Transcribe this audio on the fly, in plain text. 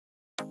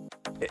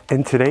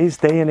In today's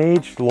day and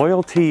age,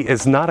 loyalty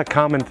is not a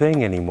common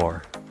thing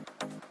anymore.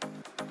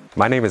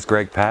 My name is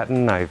Greg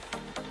Patton. I've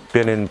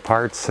been in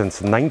parts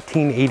since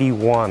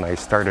 1981. I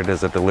started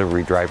as a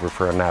delivery driver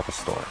for a Napa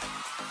store.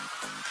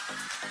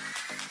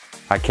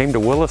 I came to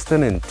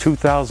Williston in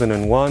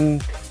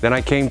 2001. Then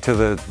I came to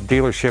the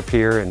dealership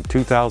here in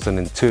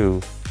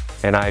 2002,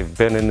 and I've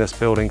been in this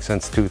building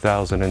since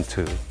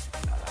 2002.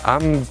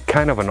 I'm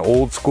kind of an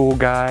old school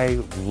guy,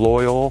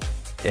 loyal,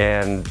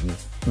 and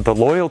the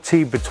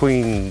loyalty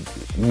between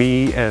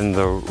me and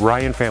the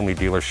Ryan family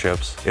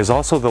dealerships is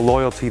also the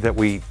loyalty that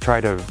we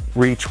try to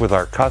reach with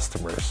our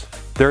customers.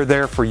 They're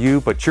there for you,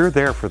 but you're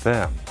there for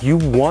them. You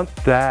want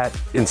that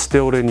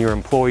instilled in your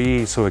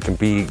employees so it can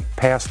be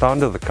passed on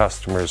to the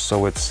customers,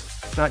 so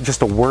it's not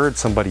just a word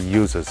somebody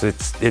uses,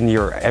 it's in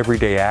your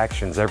everyday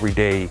actions,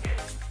 everyday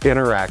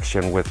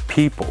interaction with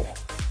people.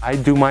 I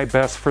do my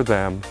best for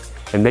them,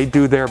 and they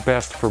do their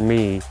best for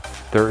me.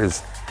 There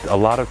is a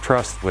lot of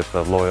trust with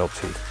the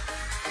loyalty.